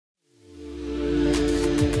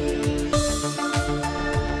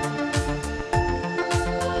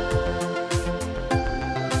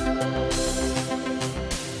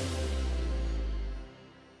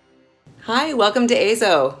Hi, welcome to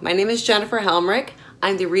Eizo. My name is Jennifer Helmrich.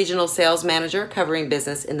 I'm the Regional Sales Manager covering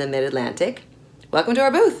business in the Mid-Atlantic. Welcome to our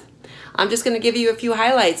booth. I'm just going to give you a few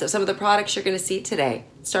highlights of some of the products you're going to see today,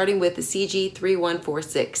 starting with the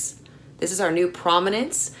CG3146. This is our new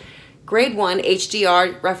Prominence Grade 1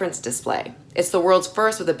 HDR reference display. It's the world's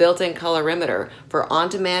first with a built-in colorimeter for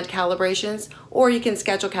on-demand calibrations, or you can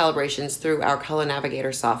schedule calibrations through our Color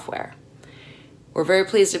Navigator software. We're very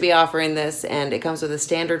pleased to be offering this, and it comes with a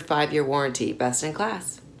standard 5-year warranty, best in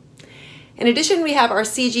class. In addition, we have our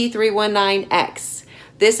CG319X.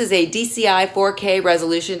 This is a DCI 4K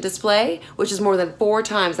resolution display, which is more than 4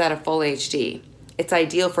 times that of Full HD. It's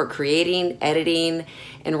ideal for creating, editing,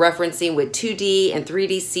 and referencing with 2D and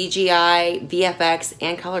 3D CGI, VFX,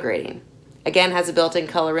 and color grading. Again, has a built-in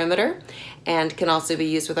colorimeter and can also be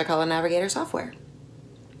used with our Color Navigator software.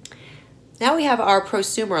 Now we have our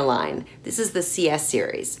prosumer line. This is the CS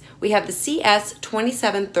series. We have the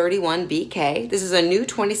CS2740BK. This is a new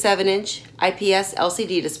 27-inch IPS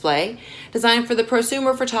LCD display designed for the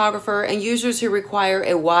prosumer photographer and users who require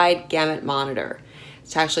a wide gamut monitor.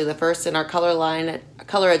 It's actually the first in our ColorEdge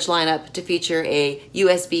lineup to feature a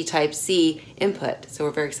USB Type-C input, so we're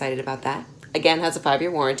very excited about that. Again, has a 5-year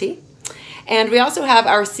warranty. And we also have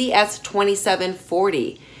our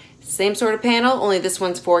CS2740. Same sort of panel, only this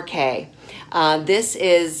one's 4K. This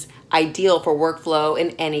is ideal for workflow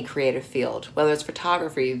in any creative field, whether it's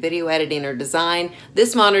photography, video editing, or design.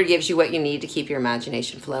 This monitor gives you what you need to keep your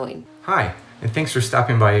imagination flowing. Hi, and thanks for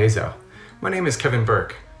stopping by Eizo. My name is Kevin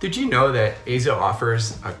Burke. Did you know that Eizo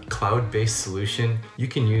offers a cloud-based solution you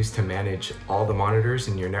can use to manage all the monitors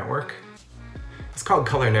in your network? It's called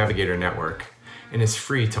Color Navigator Network, and it's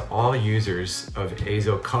free to all users of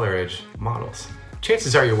Eizo ColorEdge models.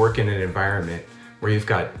 Chances are you work in an environment where you've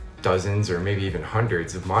got dozens or maybe even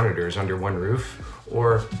hundreds of monitors under one roof,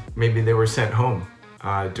 or maybe they were sent home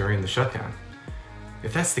during the shutdown.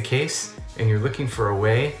 If that's the case, and you're looking for a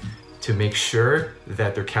way to make sure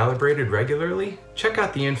that they're calibrated regularly, check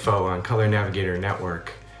out the info on Color Navigator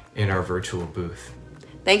Network in our virtual booth.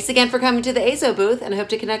 Thanks again for coming to the Eizo booth, and I hope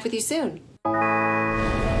to connect with you soon.